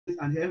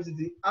and the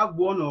FCT have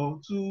 1 or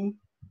 2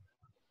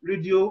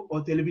 radio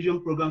or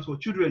television programs for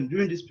children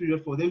during this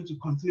period for them to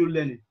continue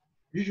learning.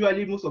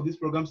 Usually, most of these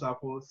programs are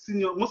for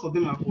most of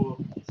them are for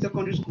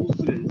secondary school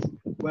students,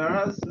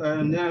 whereas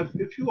there are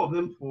a few of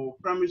them for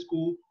primary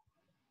school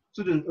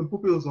students and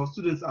pupils or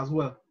students as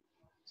well.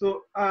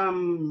 So I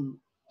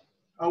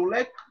would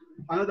like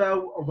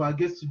another of our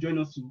guests to join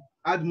us to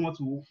add more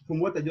to from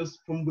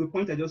the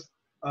point I just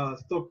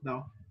stopped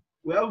now.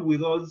 We have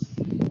with us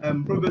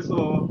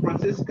Professor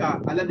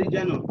Francesca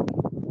Aladejano.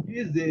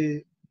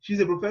 She's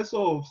a professor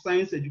of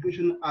science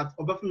education at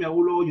Obafemi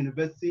Awolowo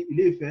University,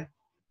 Ile-Ife,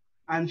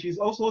 and she's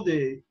also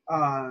the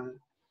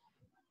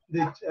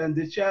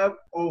chair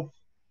of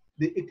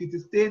the Ekiti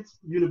State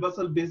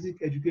Universal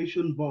Basic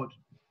Education Board.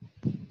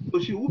 So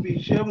she will be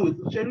sharing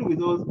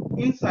with us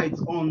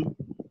insights on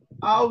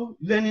how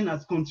learning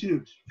has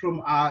continued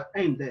from our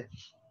end there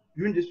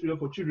during this period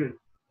for children.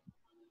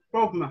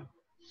 Prof. Ma,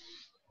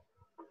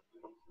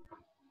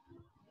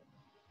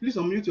 please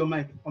unmute your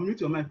mic. Unmute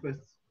your mic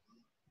first.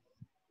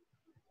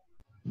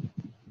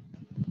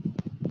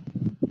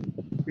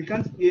 We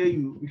can't hear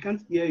you. We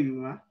can't hear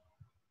you, huh?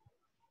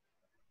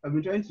 I've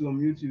been trying to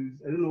unmute you.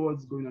 I don't know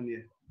what's going on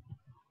here.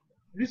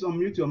 Please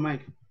unmute your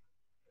mic.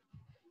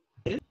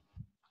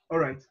 All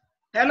right.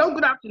 Hello,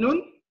 good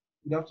afternoon.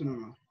 Good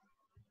afternoon, ma'am.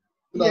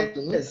 Good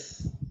afternoon.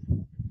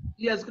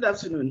 Yes, good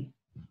afternoon.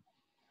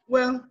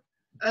 Well,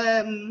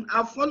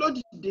 I've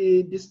followed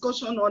the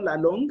discussion all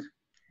along.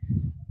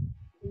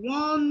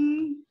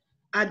 One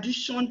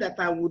addition that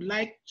I would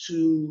like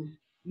to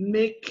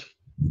make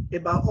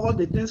about all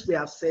the things we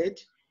have said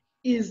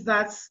is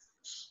that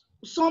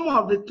some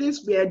of the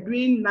things we are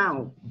doing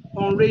now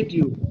on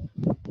radio,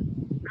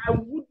 I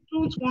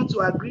wouldn't want to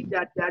agree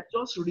that they are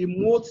just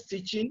remote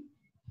teaching,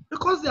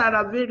 because there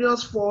are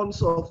various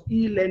forms of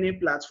e-learning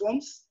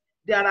platforms.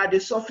 There are the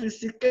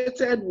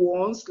sophisticated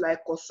ones like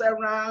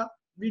Coursera,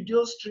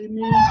 video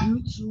streaming,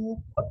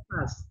 YouTube,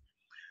 podcasts.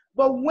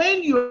 But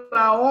when you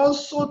are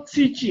also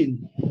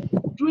teaching,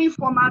 doing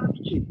formal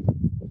teaching,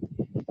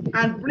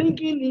 and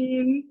bringing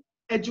in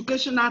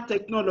educational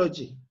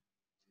technology,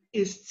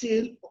 is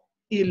still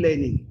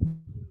e-learning.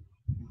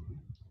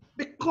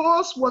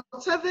 Because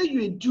whatever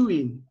you're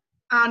doing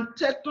and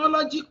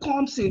technology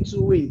comes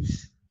into it,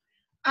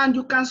 and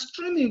you can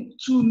stream it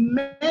to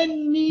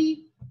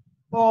many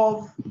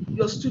of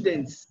your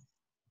students,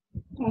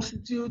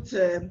 constitute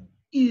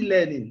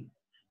e-learning,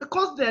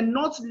 because they're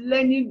not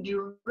learning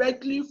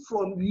directly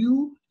from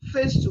you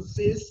face to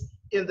face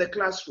in the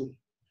classroom.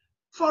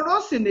 For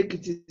us in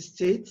Ekiti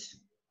State,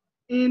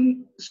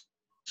 in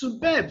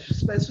SUBEB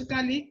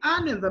specifically,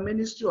 and in the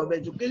Ministry of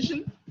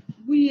Education,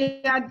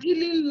 we are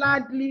dealing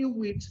largely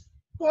with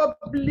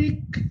public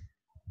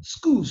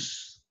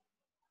schools.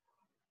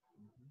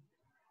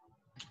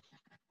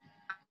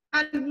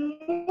 And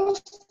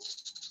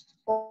most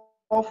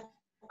of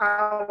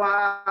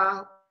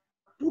our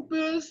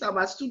pupils,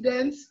 our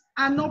students,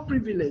 are not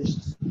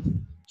privileged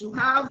to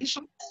have this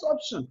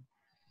option.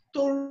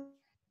 To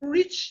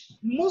reach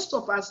most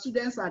of our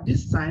students at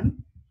this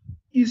time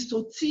is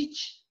to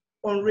teach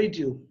on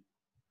radio.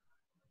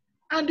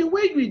 And the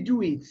way we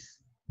do it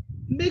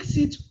makes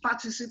it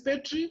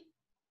participatory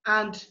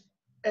and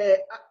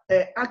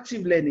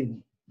active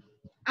learning.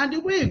 And the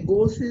way it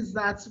goes is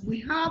that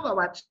we have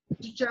our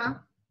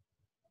teacher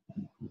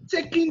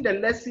taking the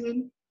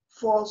lesson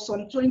for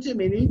some 20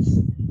 minutes,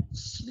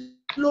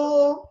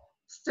 slow,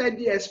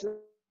 steady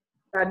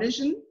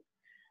explanation.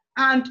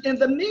 And in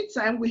the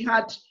meantime, we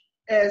had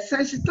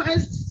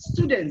sensitized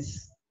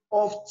students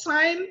of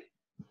time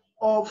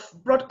of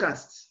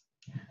broadcast.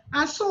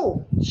 And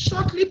so,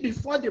 shortly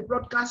before the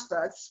broadcast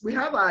starts, we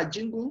have our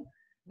jingle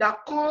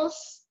that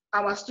calls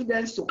our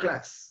students to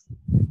class.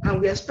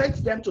 And we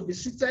expect them to be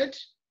seated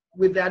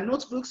with their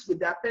notebooks, with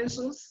their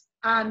pencils.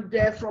 And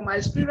from my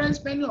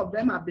experience, many of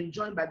them have been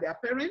joined by their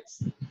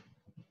parents.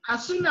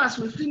 As soon as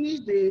we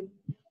finish the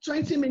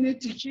 20-minute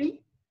teaching,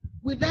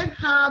 we then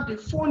have the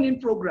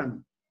phone-in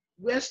program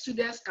where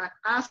students can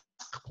ask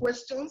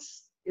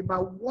questions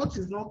about what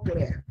is not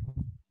clear.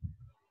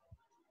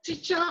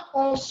 Teacher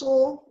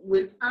also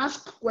will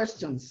ask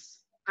questions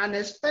and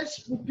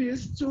expect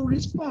pupils to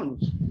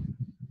respond.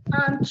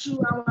 And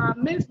to our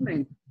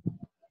amazement,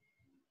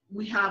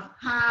 we have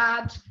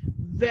had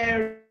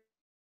very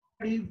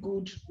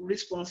good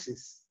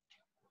responses.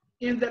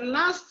 In the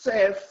last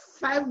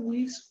 5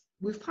 weeks,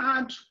 we've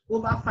had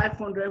over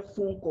 500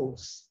 phone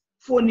calls,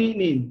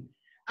 phoning in,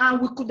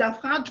 and we could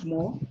have had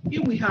more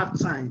if we have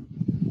time.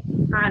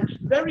 And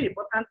very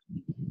important,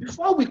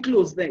 before we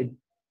close then,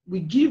 we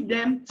give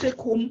them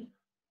take-home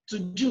to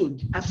do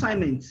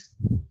assignments.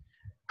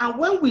 And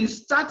when we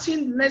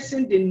starting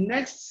lesson, the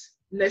next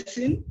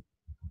lesson,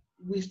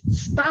 we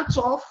start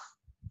off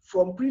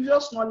from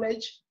previous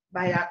knowledge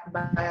by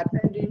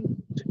attending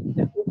to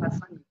the home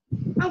assignment.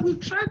 And we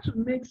try to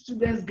make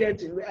students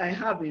get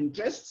have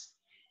interest,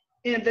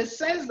 in the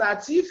sense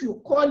that if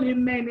you call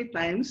in many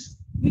times,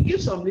 we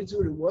give some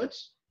little reward.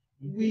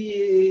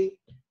 We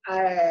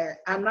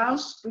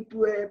announce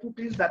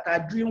pupils that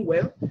are doing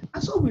well.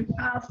 And so we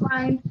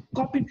find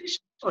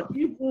competition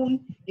even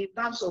in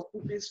terms of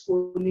pupils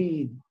phoning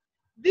in.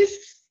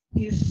 This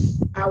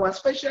is our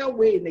special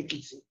way in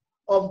Ekiti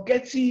of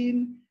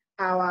getting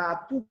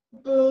our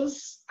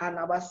pupils and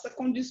our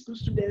secondary school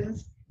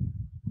students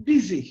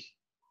busy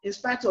in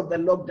spite of the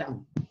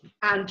lockdown.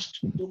 And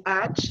to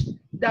add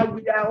that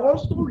we are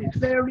also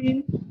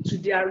referring to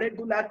their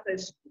regular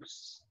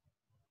textbooks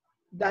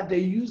that they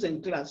use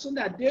in class so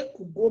that they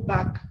could go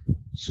back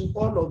to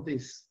all of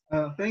this.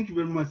 Thank you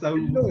very much.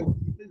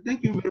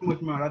 Thank you very much,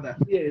 Marada.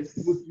 Yes.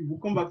 We'll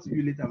come back to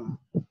you later, ma.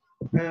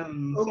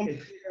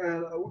 Okay.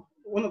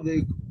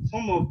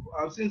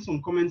 I've seen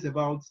some comments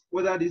about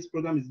whether this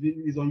program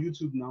is on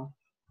YouTube now.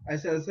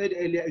 As I said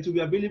earlier, it will be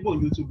available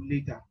on YouTube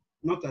later,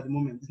 not at the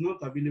moment. It's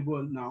not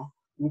available now.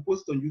 We'll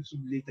post it on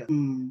YouTube later.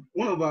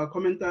 One of our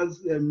commenters,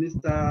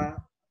 Mr.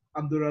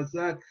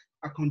 Abdurazak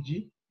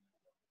Akonji,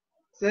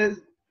 says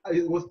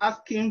it was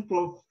asking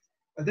Prof.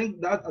 I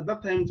think that at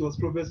that time it was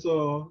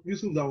Professor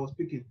Yusuf that was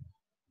speaking.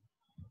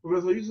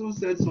 Professor Yusuf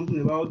said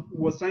something about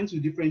was trying to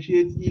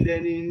differentiate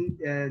e-learning,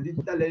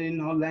 digital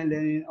learning,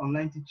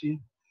 online teaching.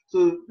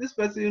 So this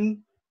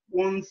person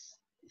wants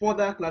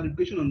further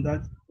clarification on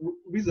that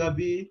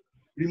vis-a-vis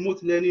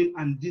remote learning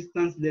and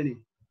distance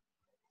learning.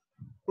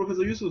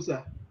 Professor Yusuf,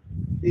 sir,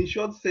 in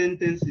short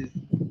sentences,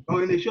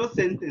 or in a short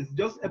sentence,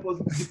 just help us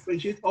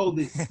differentiate all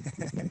this.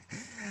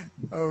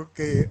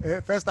 Okay,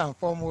 first and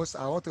foremost,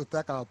 I want to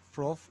thank our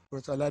Prof.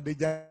 Professor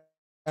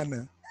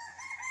Ladejana,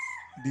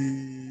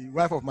 the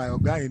wife of my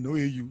Oga in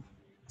OAU.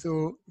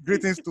 So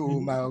greetings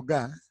to my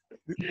Oga.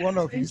 One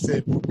of you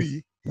said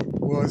Pupi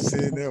was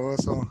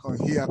on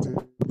here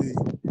today.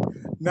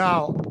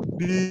 Now,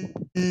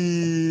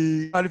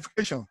 the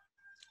clarification,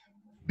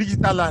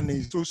 digital learning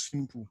is so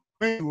simple.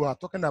 When you are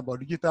talking about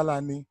digital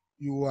learning,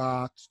 you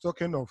are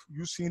talking of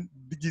using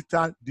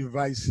digital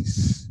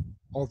devices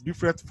of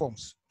different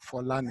forms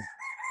for learning.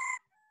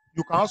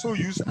 You can also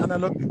use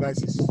analog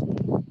devices.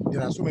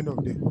 There are so many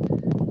of them.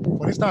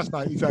 For instance, now,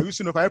 if you are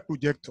using a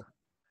projector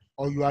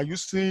or you are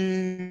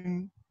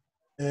using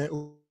a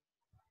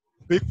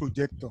big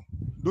projector,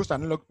 those are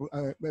analog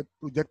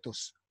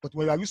projectors. But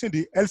when you are using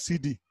the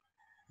LCD,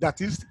 that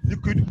is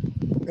liquid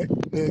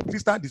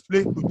crystal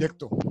display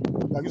projector,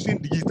 you are using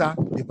digital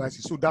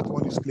devices. So that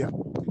one is clear.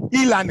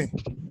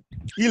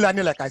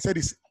 E-learning, like I said,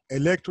 is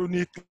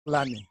electronic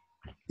learning.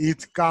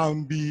 It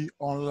can be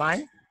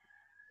online.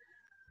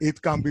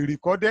 It can be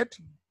recorded.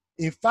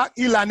 In fact,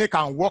 e-learning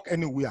can work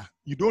anywhere.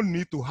 You don't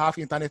need to have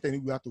internet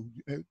anywhere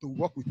to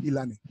work with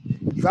e-learning.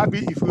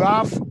 If you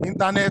have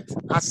internet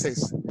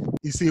access,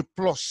 it's a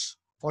plus.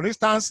 For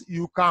instance,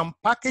 you can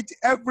package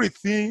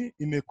everything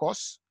in a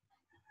course.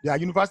 There are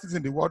universities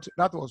in the world,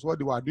 that was what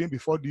they were doing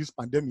before this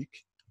pandemic.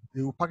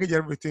 They will package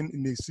everything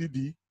in a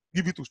CD,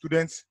 give it to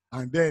students,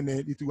 and then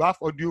it will have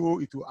audio,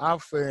 it will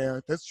have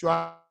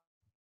textual,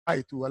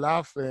 it will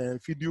have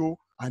video,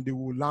 and they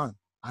will learn.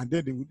 And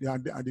then they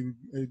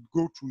will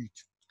go through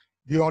it.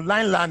 The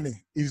online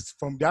learning is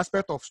from the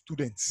aspect of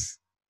students,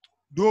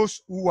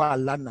 those who are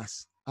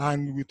learners.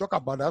 And we talk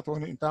about that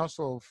one in terms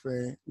of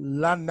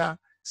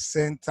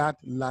learner-centered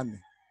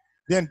learning.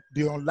 Then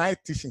the online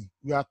teaching,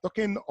 we are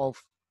talking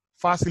of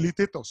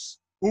facilitators,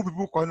 who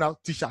people call now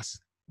teachers.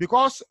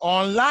 Because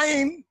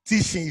online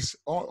teaching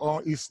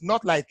is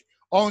not like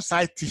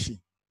on-site teaching.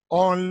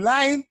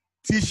 Online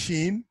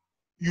teaching,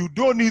 you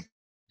don't need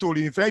to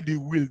reinvent the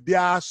wheel. There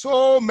are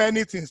so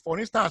many things. For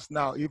instance,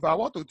 now, if I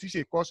want to teach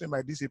a course in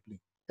my discipline,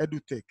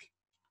 EduTech,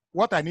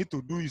 what I need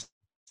to do is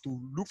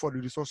to look for the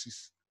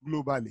resources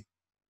globally.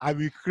 I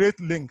will create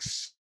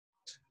links.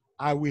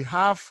 I will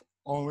have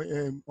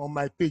on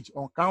my page,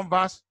 on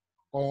Canvas,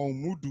 on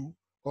Moodle,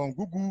 on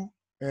Google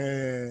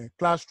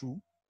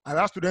Classroom. I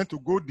ask students to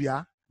go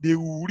there. They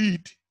will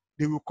read.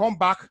 They will come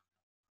back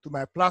to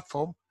my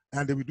platform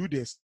and they will do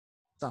this.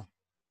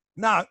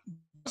 Now,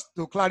 just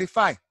to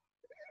clarify,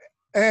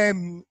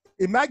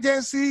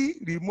 emergency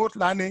remote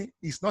learning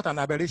is not an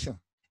aberration.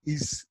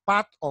 It's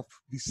part of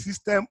the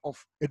system of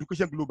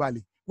education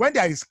globally. When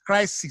there is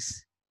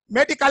crisis,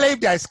 medically, if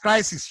there is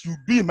crisis, you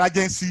do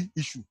emergency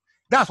issue.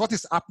 That's what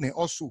is happening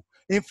also.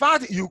 In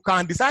fact, you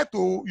can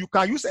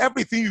use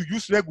everything you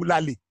use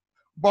regularly.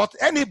 But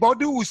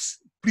anybody who's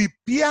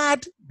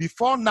prepared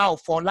before now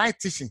for online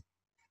teaching,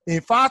 in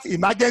fact,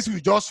 emergency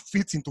will just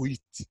fit into it.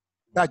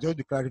 That's just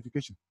the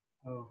clarification.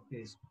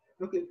 Okay.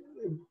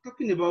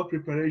 Talking about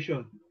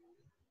preparation,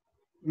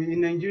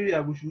 in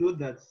Nigeria, we should know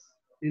that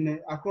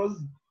across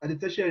at the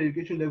tertiary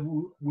education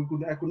level,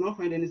 I could not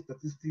find any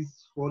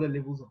statistics for other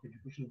levels of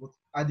education. But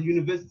at the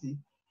university,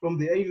 from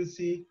the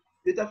NUC,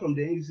 data from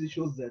the NUC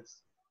shows that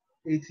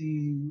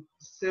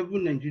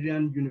 87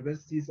 Nigerian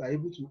universities are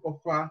able to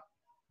offer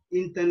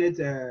internet,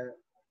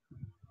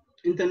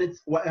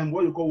 what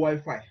you call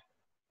Wi-Fi,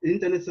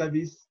 internet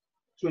service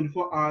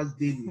 24 hours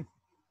daily.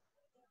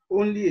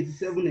 Only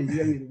 87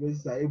 Nigerian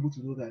universities are able to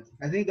do that.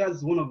 I think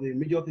that's one of the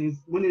major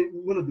things, one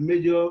of the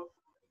major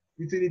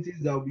utilities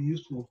that will be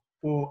useful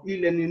for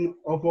e-learning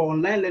or for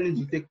online learning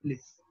to take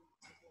place.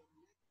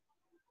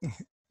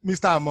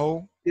 Mr.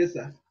 Amo, Yes,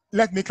 sir.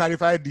 let me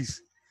clarify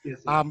this. Yes,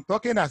 sir. I'm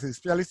talking as a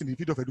specialist in the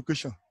field of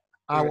education.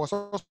 I was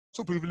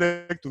also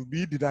privileged to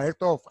be the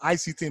director of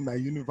ICT in my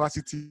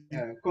university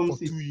for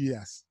 2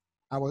 years.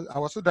 I was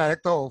also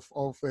director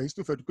of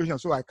Institute of Education,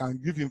 so I can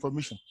give you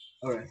information.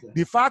 All right, sir.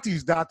 The fact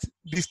is that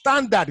the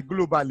standard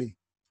globally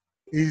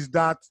is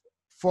that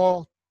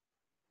for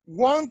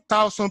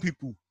 1,000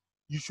 people,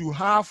 you should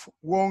have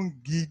 1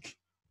 gig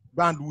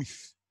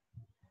bandwidth.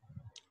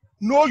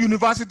 No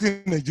university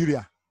in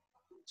Nigeria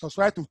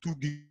subscribe to 2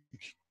 gig.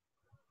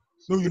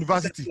 No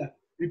university.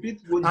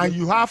 Repeat what and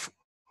you have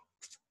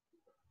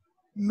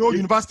no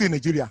university in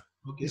Nigeria.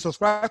 Okay. You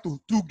subscribe to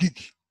 2 gig.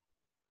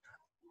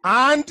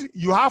 And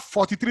you have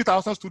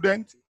 43,000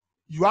 students.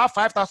 You have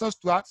 5,000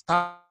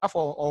 staff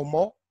or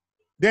more.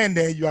 Then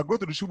you are going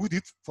to distribute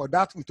it for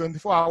that with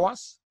 24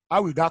 hours.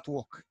 How will that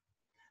work?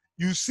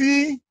 You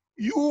see,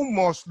 you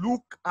must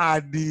look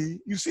at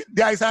you see,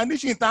 there is an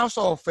issue in terms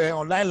of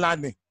online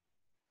learning.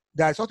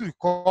 There is what we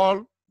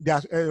call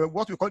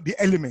the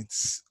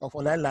elements of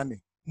online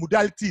learning.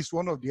 Modality is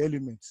one of the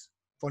elements.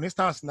 For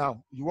instance,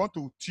 now you want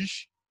to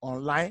teach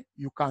online,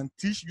 you can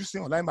teach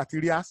using online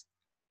materials.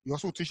 You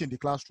also teach in the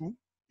classroom.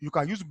 You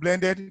can use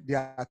blended,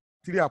 there are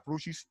 3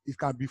 approaches. It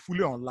can be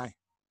fully online.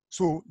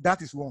 So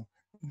that is one.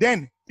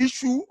 Then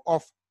issue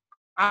of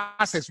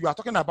access we are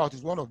talking about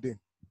is one of them.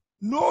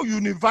 No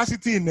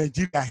university in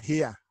Nigeria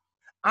here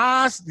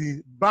has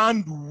the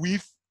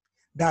bandwidth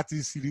that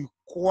is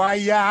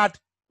required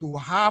to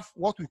have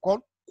what we call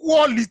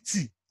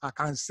quality, I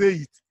can say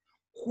it,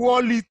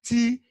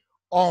 quality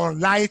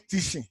online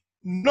teaching.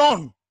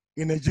 None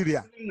in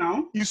Nigeria.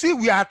 Now, you see,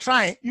 we are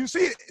trying. You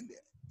see,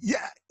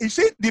 yeah. You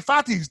see, the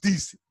fact is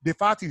this. The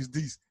fact is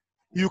this.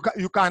 You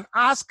can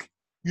ask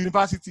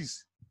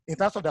universities in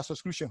terms of their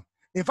subscription.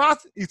 In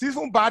fact, it's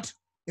even bad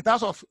in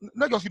terms of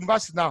not just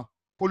universities now,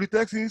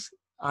 polytechnics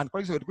and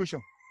colleges of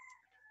education.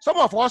 Some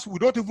of us, we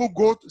don't even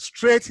go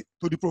straight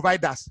to the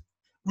providers.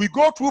 We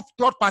go through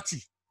third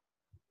party.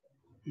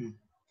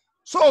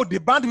 So the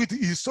bandwidth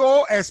is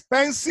so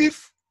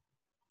expensive.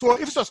 So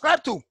if you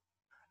subscribe to,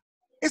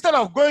 instead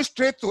of going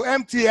straight to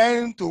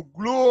MTN, to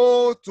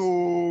Glo, to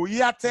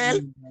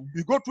Airtel,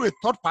 we go through a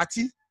third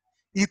party.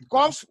 It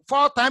comes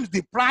 4 times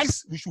the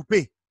price we should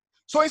pay.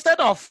 So instead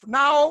of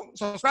now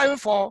subscribing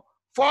for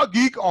 4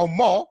 gig or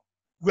more,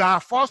 we are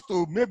forced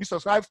to maybe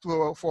subscribe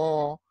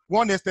for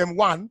 1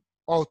 STM1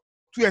 or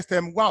 2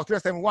 STM1 or 3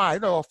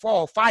 STM1, or 4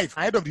 or 5 at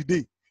the end of the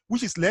day,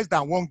 which is less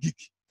than 1 gig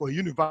for a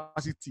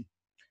university.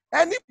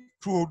 Any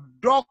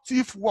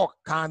productive work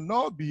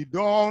cannot be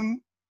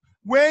done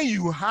when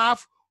you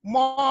have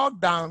more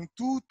than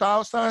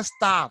 2,000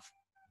 staff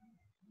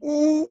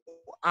who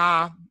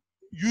are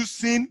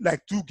using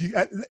like 2 gig,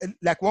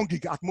 like 1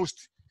 gig at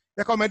most.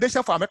 The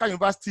recommendation for American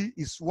University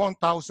is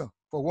 1,000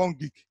 for 1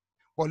 gig.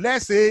 But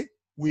let's say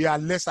we are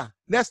lesser.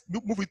 Let's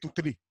move it to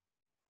 3.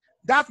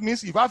 That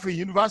means if you have a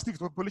university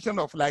with a population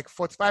of like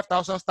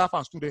 45,000 staff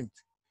and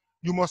students,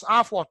 you must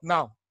have what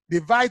now?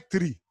 Divide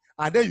 3.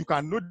 And then you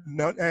can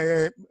know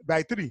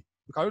by 3,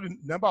 you can know the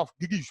number of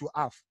gigs you should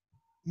have.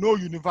 No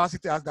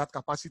university has that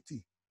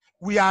capacity.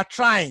 We are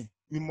trying.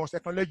 We must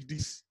acknowledge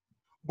this.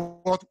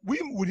 But we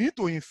need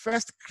to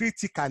invest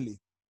critically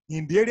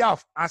in the area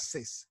of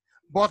access.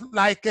 But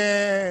like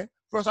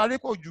Professor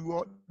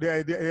Adepoju,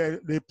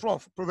 the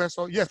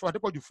professor, yes, Professor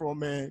Adepoju from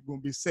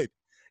Gombe said,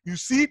 you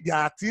see, there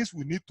are things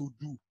we need to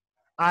do.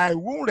 I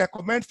won't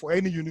recommend for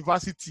any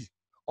university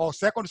or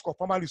secondary school,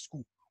 primary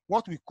school,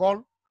 what we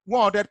call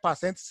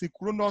 100%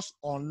 synchronous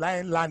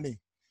online learning.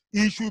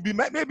 It should be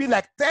maybe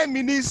like 10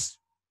 minutes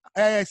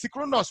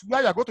synchronous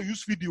where you are going to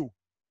use video.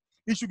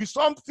 It should be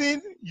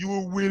something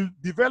you will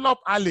develop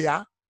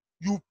earlier.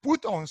 You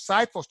put on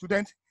site for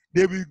students.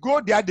 They will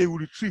go there, they will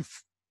retrieve.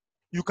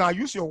 You can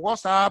use your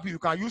WhatsApp, you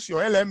can use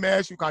your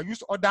LMS, you can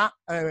use other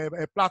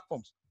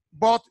platforms.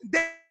 But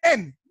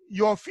then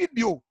your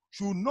video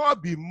should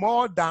not be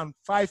more than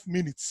 5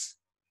 minutes.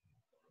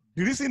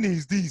 The reason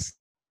is this.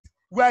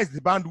 Where is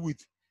the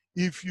bandwidth?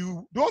 If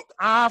you don't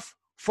have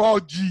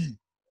 4G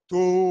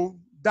to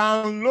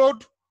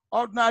download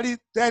ordinary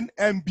 10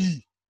 MB,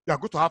 you are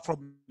going to have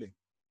problem.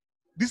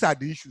 These are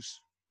the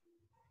issues.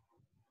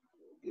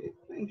 Okay,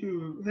 thank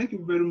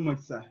you very much,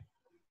 sir.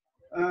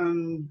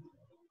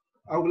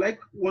 I would like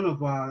one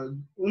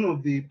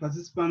of the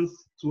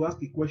participants to ask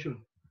a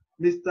question.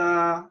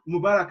 Mr.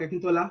 Mubarak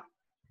Akintola,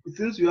 it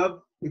seems you have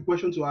a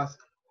question to ask.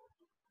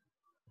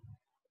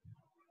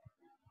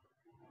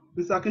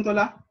 Mr.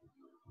 Akintola?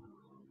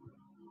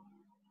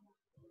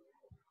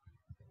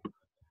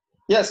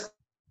 Yes,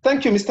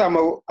 thank you, Mr.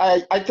 Amo.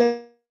 I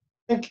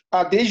think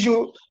the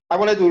issue I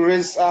wanted to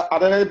raise had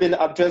already been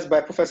addressed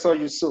by Professor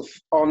Yusuf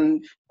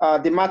on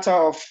the matter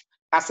of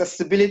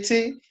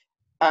accessibility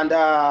and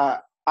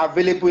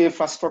available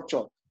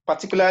infrastructure,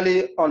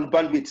 particularly on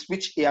bandwidth,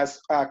 which he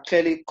has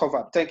clearly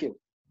covered. Thank you.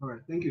 All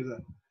right, thank you,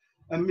 sir.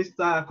 And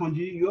Mr.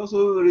 Akonji, you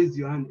also raised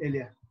your hand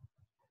earlier.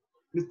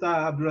 Mr.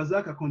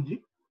 Abdurazak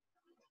Akonji.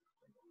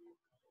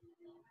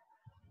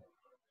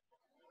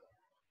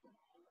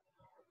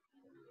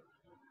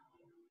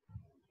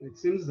 It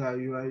seems that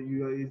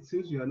it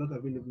seems you are not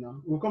available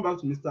now. We'll come back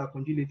to Mr.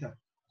 Akonji later.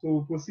 So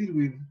we'll proceed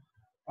with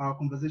our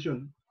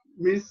conversation.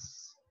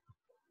 Miss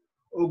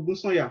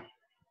Ogunsoya,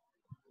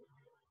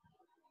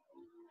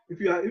 if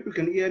you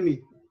can hear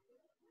me,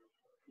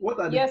 what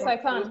are the Yes, I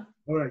factors? can.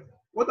 All right.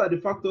 What are the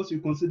factors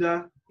you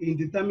consider in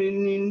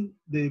determining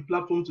the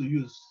platform to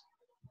use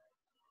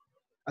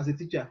as a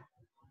teacher?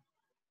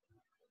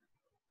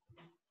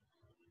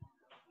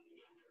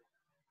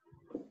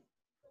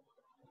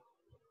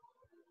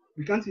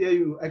 We can't hear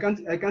you. I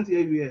can't hear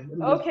you here.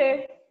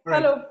 Okay.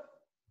 Right. Hello.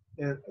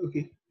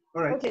 Okay.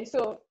 All right. Okay,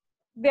 so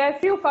there are a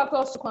few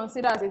factors to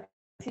consider as a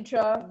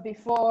teacher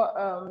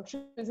before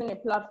choosing a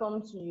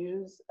platform to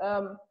use.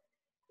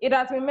 It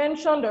has been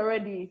mentioned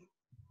already,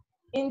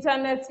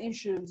 internet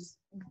issues,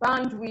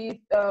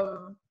 bandwidth,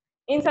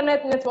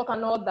 internet network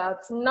and all that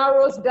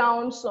narrows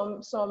down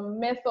some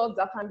methods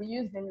that can be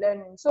used in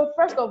learning. So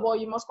first of all,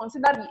 you must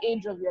consider the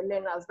age of your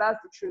learners. That's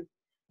the truth.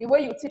 The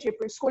way you teach a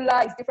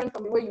preschooler is different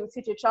from the way you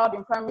teach a child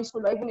in primary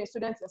school or even a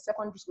student in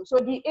secondary school. So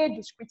the age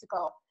is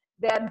critical.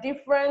 There are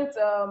different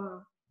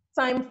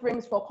time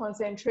frames for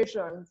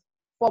concentration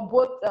for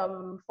both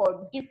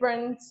for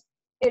different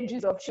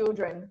ages of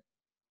children.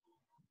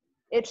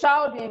 A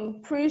child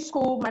in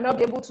preschool might not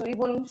be able to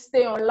even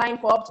stay online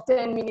for up to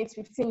 10 minutes,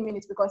 15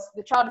 minutes because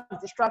the child is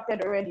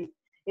distracted already.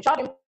 A child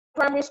in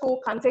primary school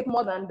can take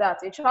more than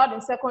that. A child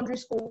in secondary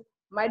school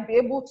might be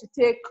able to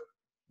take,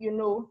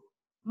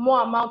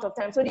 more amount of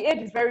time. So the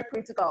age is very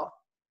critical,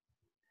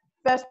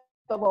 first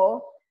of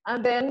all.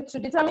 And then to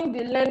determine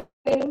the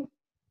learning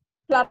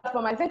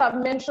platform, I think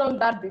I've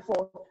mentioned that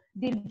before.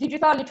 The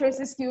digital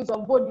literacy skills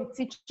of both the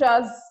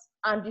teachers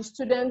and the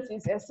students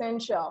is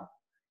essential.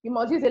 You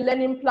must use a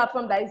learning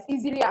platform that is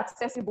easily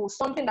accessible,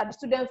 something that the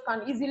students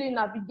can easily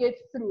navigate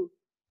through.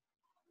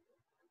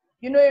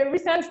 In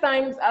recent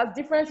times, as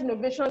different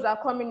innovations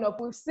are coming up,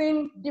 we've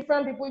seen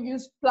different people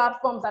use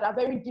platforms that are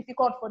very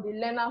difficult for the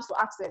learners to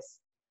access.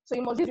 So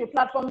you must use a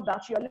platform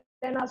that your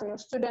learners or your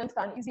students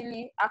can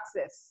easily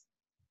access.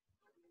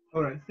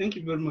 All right, thank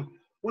you very much.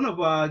 One of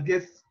our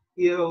guests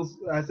here,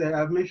 as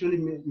I've mentioned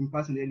him in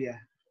person earlier,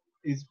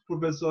 is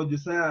Professor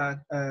Josiah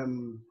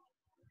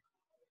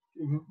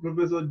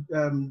Professor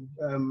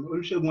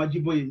Olusegun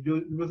Ajiboye.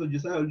 Professor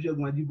Josiah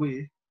Olusegun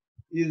Ajiboye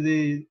is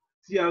a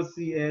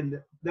TRC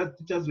and that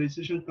Teachers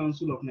Registration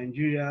Council of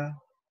Nigeria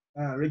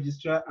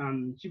Registrar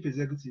and Chief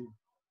Executive.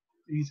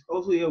 He's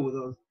also here with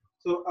us.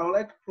 So I would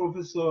like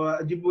Professor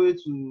Ajiboye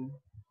to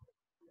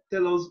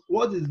tell us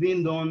what is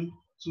being done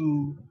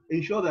to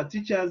ensure that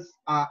teachers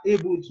are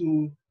able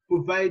to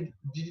provide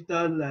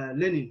digital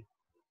learning.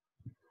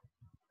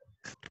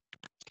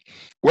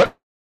 Well,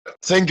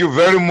 thank you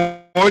very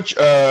much,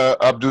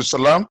 Abdul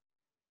Salam.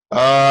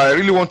 I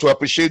really want to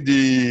appreciate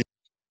the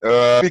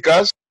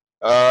speakers.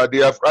 They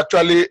have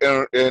actually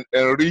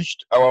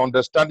enriched our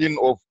understanding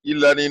of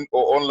e-learning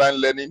or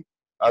online learning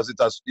as it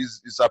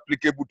is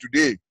applicable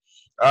today.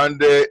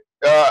 And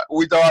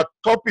with our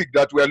topic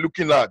that we are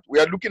looking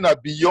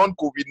at beyond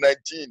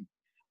COVID-19.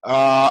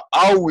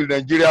 How will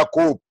Nigeria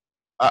cope?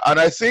 And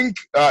I think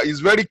it's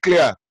very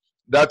clear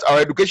that our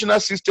educational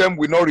system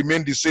will not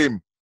remain the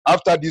same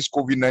after this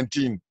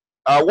COVID-19.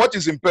 What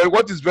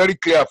is very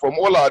clear from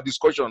all our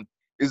discussion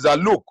is that,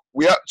 look,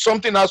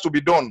 something has to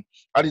be done,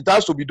 and it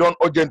has to be done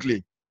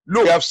urgently.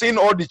 Look, we have seen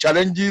all the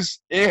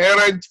challenges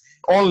inherent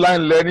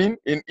online learning,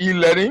 in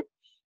e-learning.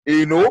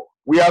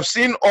 We have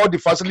seen all the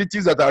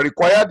facilities that are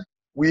required.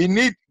 We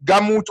need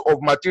gamut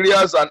of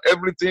materials and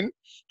everything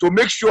to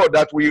make sure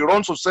that we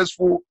run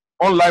successful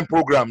online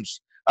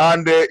programs.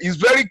 And it's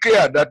very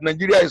clear that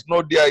Nigeria is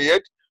not there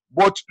yet.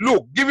 But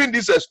look, given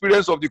this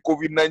experience of the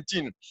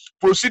COVID-19,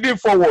 proceeding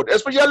forward,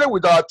 especially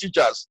with our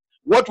teachers,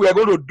 what we are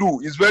going to do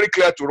is very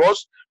clear to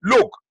us.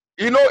 Look,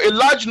 a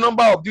large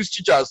number of these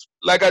teachers,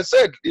 like I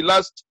said the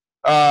last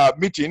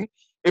meeting,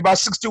 about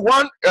 62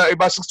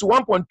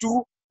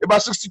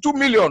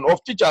 million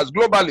of teachers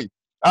globally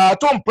are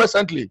at home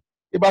presently.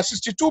 About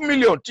 62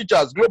 million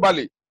teachers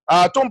globally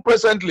are at home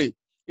presently.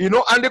 And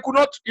they could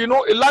not,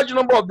 a large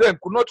number of them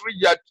could not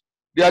reach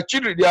their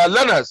children, their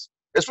learners,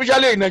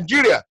 especially in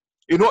Nigeria.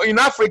 In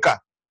Africa,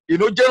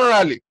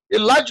 generally, a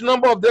large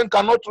number of them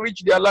cannot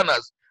reach their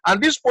learners.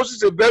 And this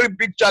poses a very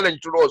big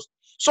challenge to us.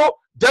 So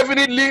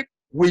definitely,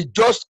 we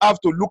just have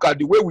to look at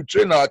the way we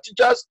train our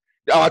teachers,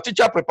 our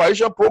teacher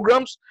preparation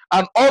programs,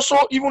 and also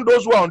even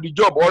those who are on the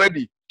job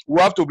already, who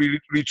have to be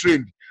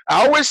retrained.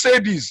 I always say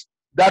this,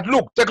 that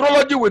look,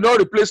 technology will not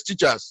replace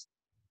teachers,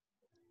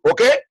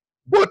 okay?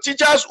 But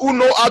teachers who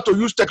know how to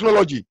use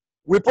technology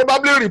will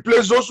probably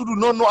replace those who do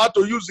not know how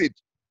to use it.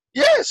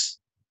 Yes,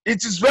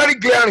 it is very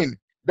glaring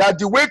that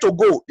the way to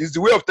go is the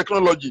way of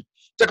technology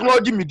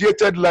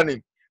mediated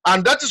learning.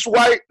 And that is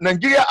why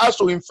Nigeria has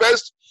to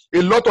invest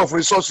a lot of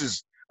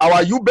resources.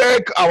 Our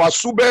UBEC, our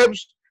SUBEBs,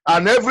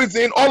 and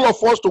everything, all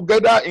of us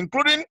together,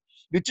 including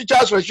the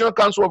Teachers Registration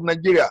Council of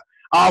Nigeria.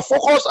 Our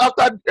focus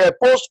after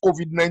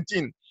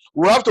post-COVID-19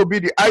 will have to be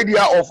the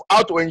idea of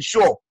how to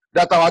ensure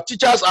that our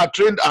teachers are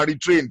trained and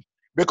retrained.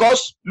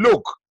 Because,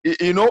 look,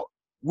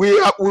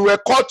 we were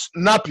caught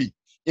nappy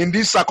in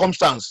this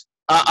circumstance.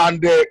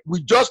 And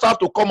we just have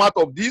to come out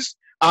of this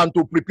and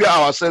to prepare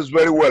ourselves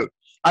very well.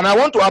 And I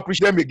want to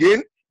appreciate them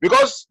again,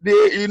 because they,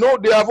 you know,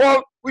 they have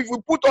all, if we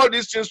put all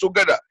these things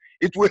together,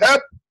 it will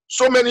help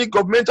so many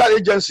governmental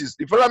agencies,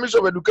 the Federal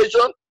Ministry of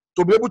Education,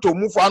 to be able to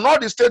move, and all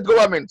the state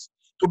governments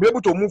to be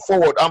able to move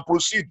forward and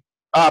proceed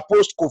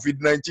post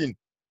COVID-19.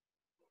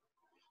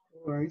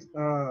 All right.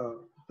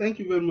 Thank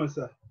you very much,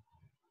 sir.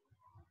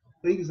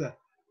 Thank you, sir.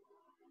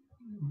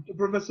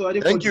 Professor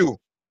Adepoju. Thank you.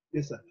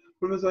 Yes, sir.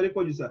 Professor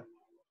Adepoju, sir.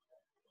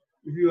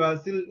 If you are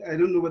still, I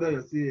don't know whether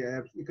you're still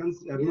here.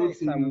 I've not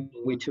seen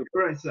you. With you.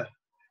 All right, sir.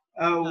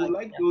 I would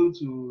like you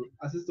to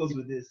assist us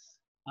with this.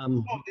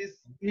 Some of these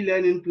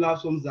e-learning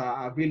platforms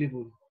are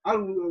available.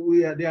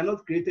 They are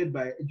not created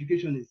by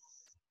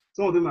educationists.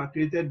 Some of them are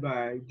created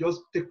by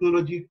just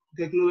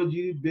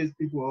technology-based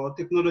people or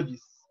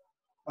technologists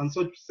and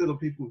such set of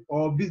people,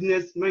 or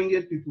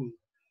business-minded people.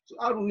 So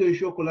how do we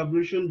ensure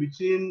collaboration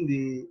between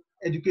the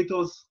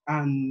educators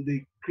and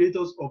the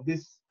creators of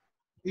this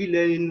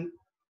e-learning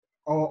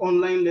or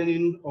online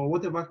learning, or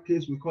whatever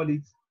case we call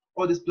it,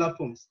 all these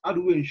platforms? How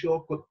do we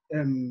ensure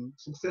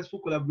successful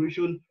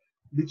collaboration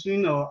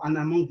between and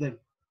among them?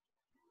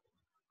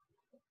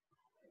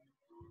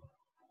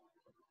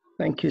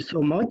 Thank you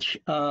so much.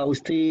 We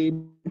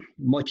still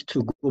much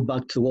to go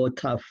back to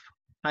what I've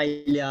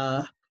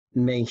earlier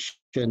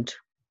mentioned.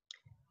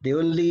 The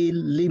only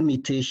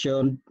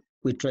limitation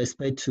with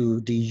respect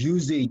to the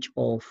usage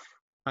of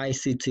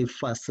ICT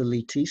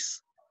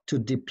facilities to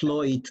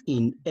deploy it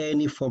in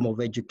any form of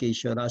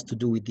education has to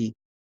do with the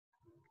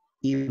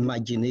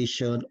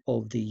imagination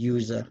of the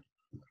user.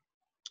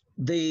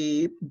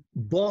 The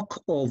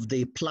bulk of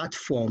the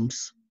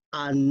platforms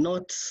are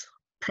not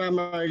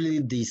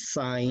primarily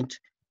designed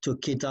to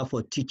cater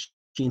for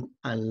teaching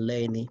and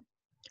learning,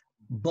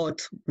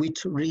 but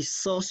with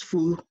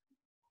resourceful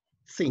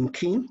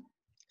thinking,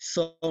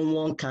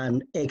 someone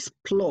can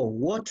explore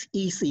what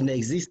is in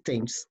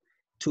existence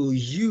to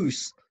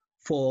use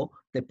for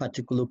the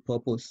particular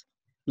purpose.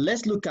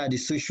 Let's look at the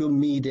social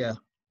media.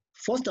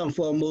 First and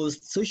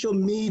foremost, social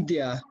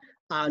media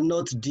are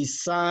not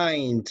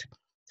designed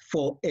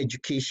for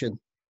education,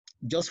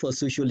 just for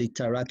social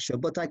interaction.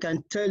 But I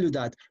can tell you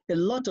that a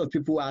lot of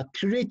people are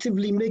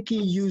creatively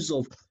making use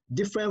of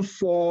different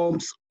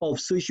forms of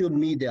social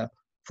media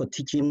for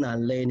teaching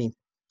and learning.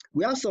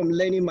 We have some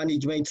learning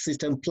management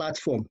system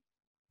platform.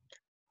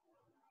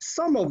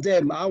 Some of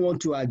them, I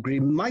want to agree,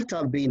 might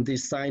have been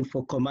designed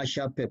for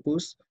commercial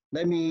purpose.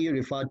 Let me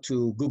refer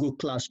to Google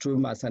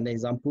Classroom as an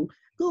example.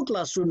 Google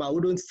Classroom, I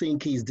wouldn't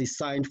think is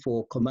designed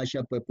for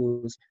commercial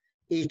purpose.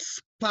 It's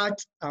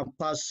part and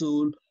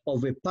parcel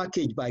of a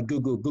package by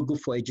Google, Google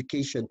for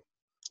Education,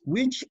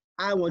 which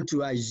I want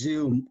to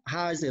assume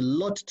has a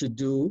lot to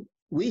do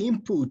with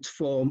input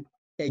from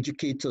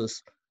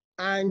educators.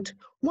 And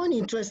one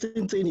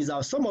interesting thing is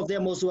that some of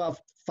them also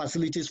have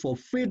facilities for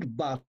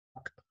feedback.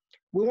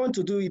 We want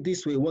to do it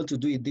this way, we want to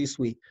do it this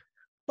way.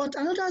 But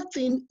another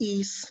thing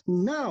is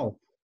now,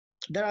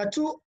 there are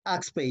two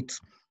aspects: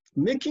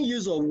 making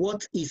use of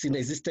what is in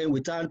existence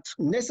without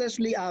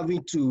necessarily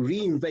having to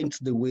reinvent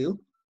the wheel.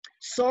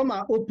 Some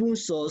are open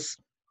source.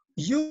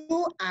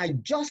 You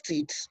adjust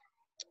it,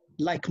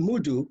 like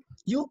Moodle,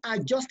 you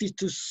adjust it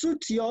to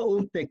suit your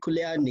own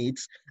peculiar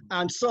needs,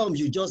 and some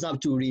you just have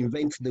to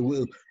reinvent the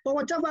wheel. But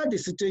whatever the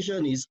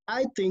situation is,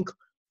 I think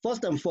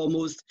first and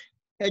foremost,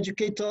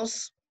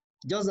 educators,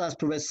 just as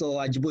Professor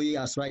Ajiboye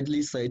has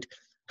rightly said,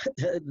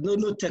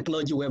 no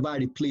technology will ever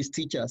replace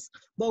teachers,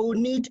 but we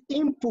need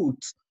input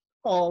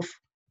of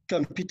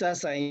computer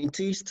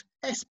scientists,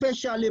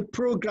 especially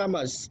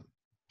programmers.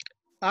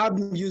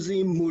 I'm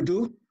using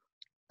Moodle,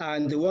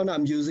 and the one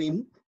I'm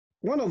using,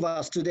 one of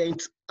our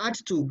students had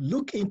to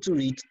look into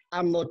it.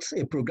 I'm not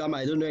a programmer,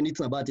 I don't know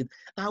anything about it.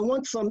 I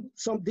want some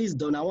this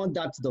done, I want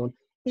that done.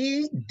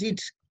 He did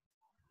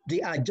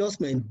the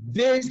adjustment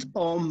based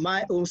on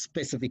my own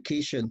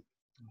specification.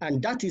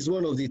 And that is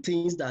one of the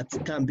things that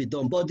can be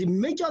done. But the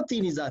major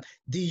thing is that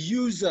the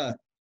user,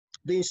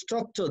 the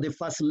instructor, the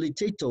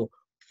facilitator,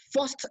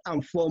 first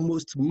and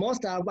foremost,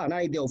 must have an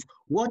idea of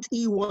what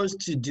he wants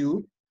to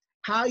do,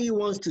 how he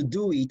wants to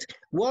do it,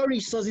 what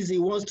resources he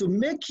wants to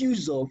make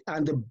use of,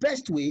 and the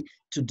best way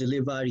to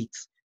deliver it.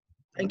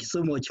 Thank you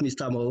so much,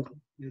 Mr. Mo.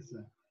 Yes,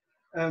 sir.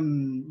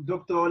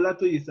 Dr.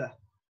 Olatoye, sir.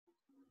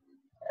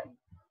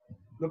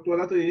 Dr.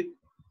 Olatoye,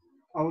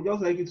 I would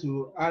just like you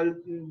to add,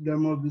 there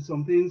must be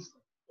some things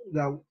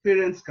that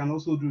parents can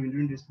also do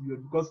during this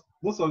period, because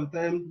most of the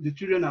time the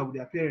children are with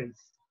their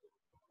parents.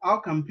 How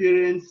can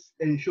parents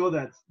ensure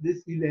that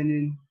this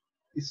e-learning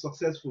is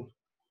successful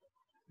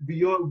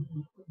beyond,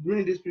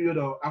 during this period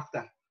or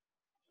after?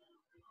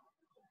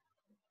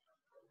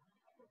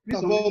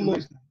 All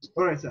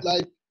right, sir.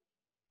 Like,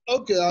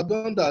 okay, I've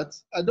done that.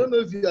 I don't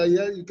know if you are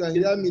here. You can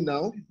hear me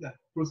now. Yes,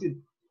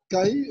 proceed.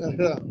 Can you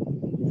hear?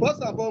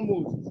 First and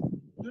foremost,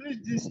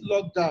 during this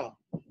lockdown,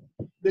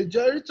 the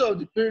majority of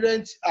the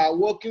parents are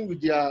working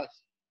with their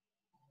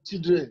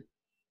children.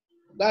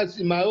 That's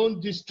in my own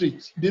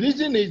district. The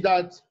reason is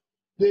that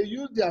they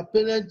use their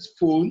parents'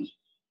 phone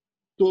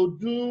to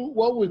do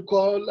what we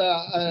call,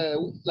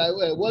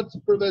 what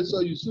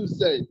Professor Yusuf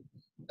said,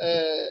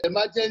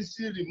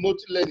 emergency remote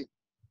learning.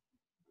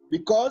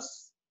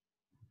 Because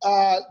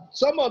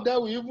some of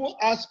them will even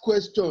ask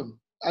questions.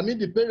 I mean,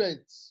 the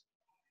parents,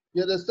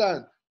 you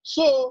understand?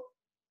 So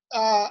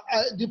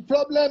the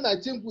problem I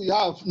think we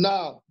have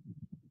now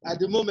at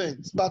the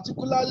moment,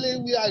 particularly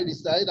where I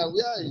reside and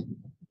where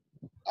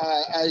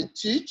I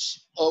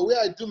teach or where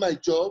I do my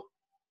job,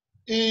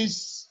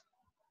 is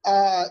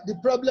the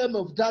problem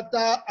of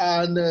data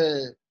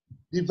and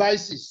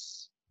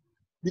devices.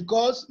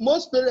 Because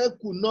most parents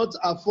could not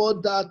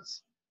afford that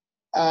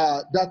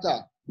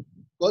data.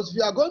 Because if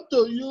you are going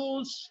to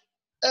use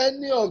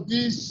any of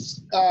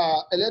these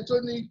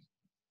electronic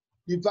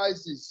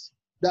devices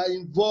that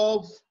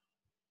involve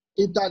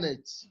internet,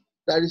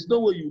 there is no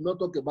way you will not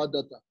talk about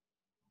data.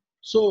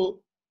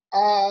 So,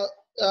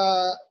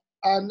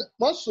 and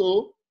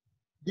also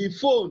the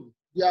phone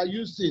they are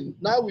using,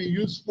 now we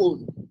use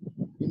phone.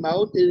 In my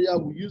own area,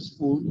 we use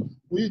phone.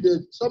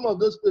 Some of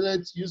those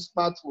parents use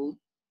smartphone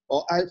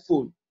or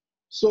iPhone.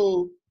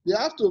 So they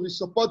have to be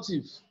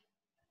supportive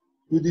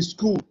with the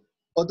school.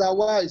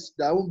 Otherwise,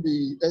 there won't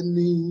be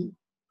any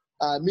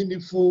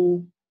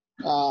meaningful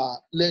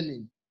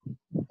learning.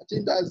 I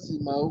think that's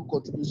my own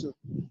contribution.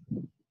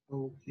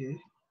 Okay.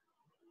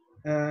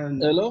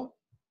 And hello?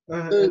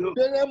 Hello. The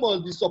parent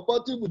must be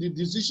supportive with the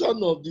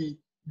decision of the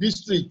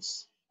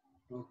districts,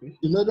 okay,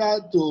 in order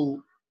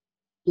to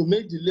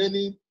make the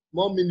learning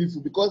more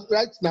meaningful. Because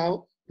right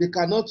now, they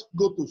cannot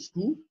go to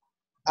school.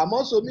 And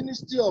also,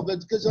 Ministry of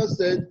Education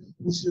said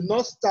we should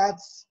not start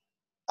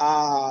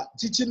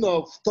teaching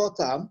of third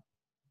term.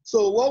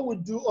 So what we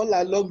do all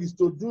along is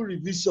to do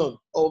revision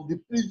of the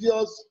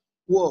previous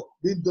work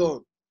being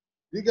done.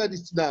 You get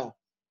it now.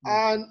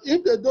 And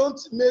if they don't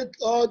make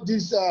all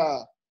these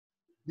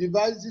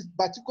devices,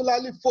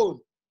 particularly phone,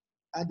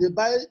 and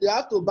they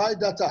have to buy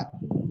data,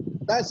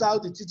 that's how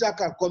the teacher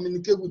can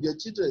communicate with their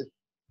children.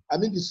 I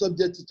mean the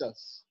subject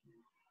teachers.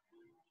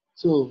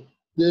 So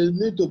they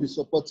need to be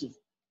supportive,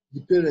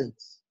 the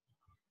parents,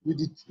 with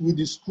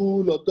the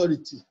school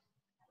authority.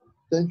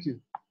 Thank you.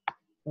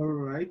 All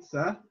right,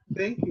 sir.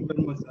 Thank you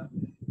very much, sir.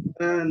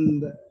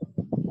 And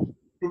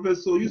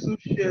Professor Yusuf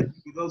shared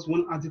with us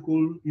one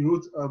article he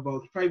wrote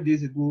about 5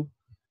 days ago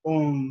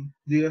on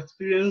the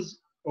experience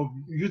of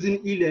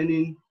using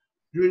e-learning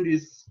during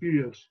this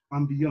period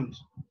and beyond.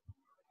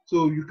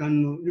 So you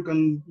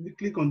can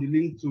click on the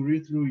link to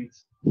read through it.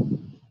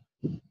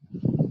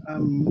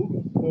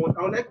 Moving forward,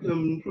 I would like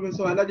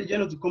Professor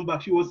Aladejano to come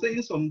back. She was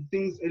saying some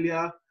things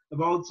earlier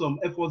about some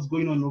efforts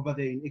going on over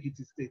there in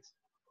Ekiti State.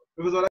 Professor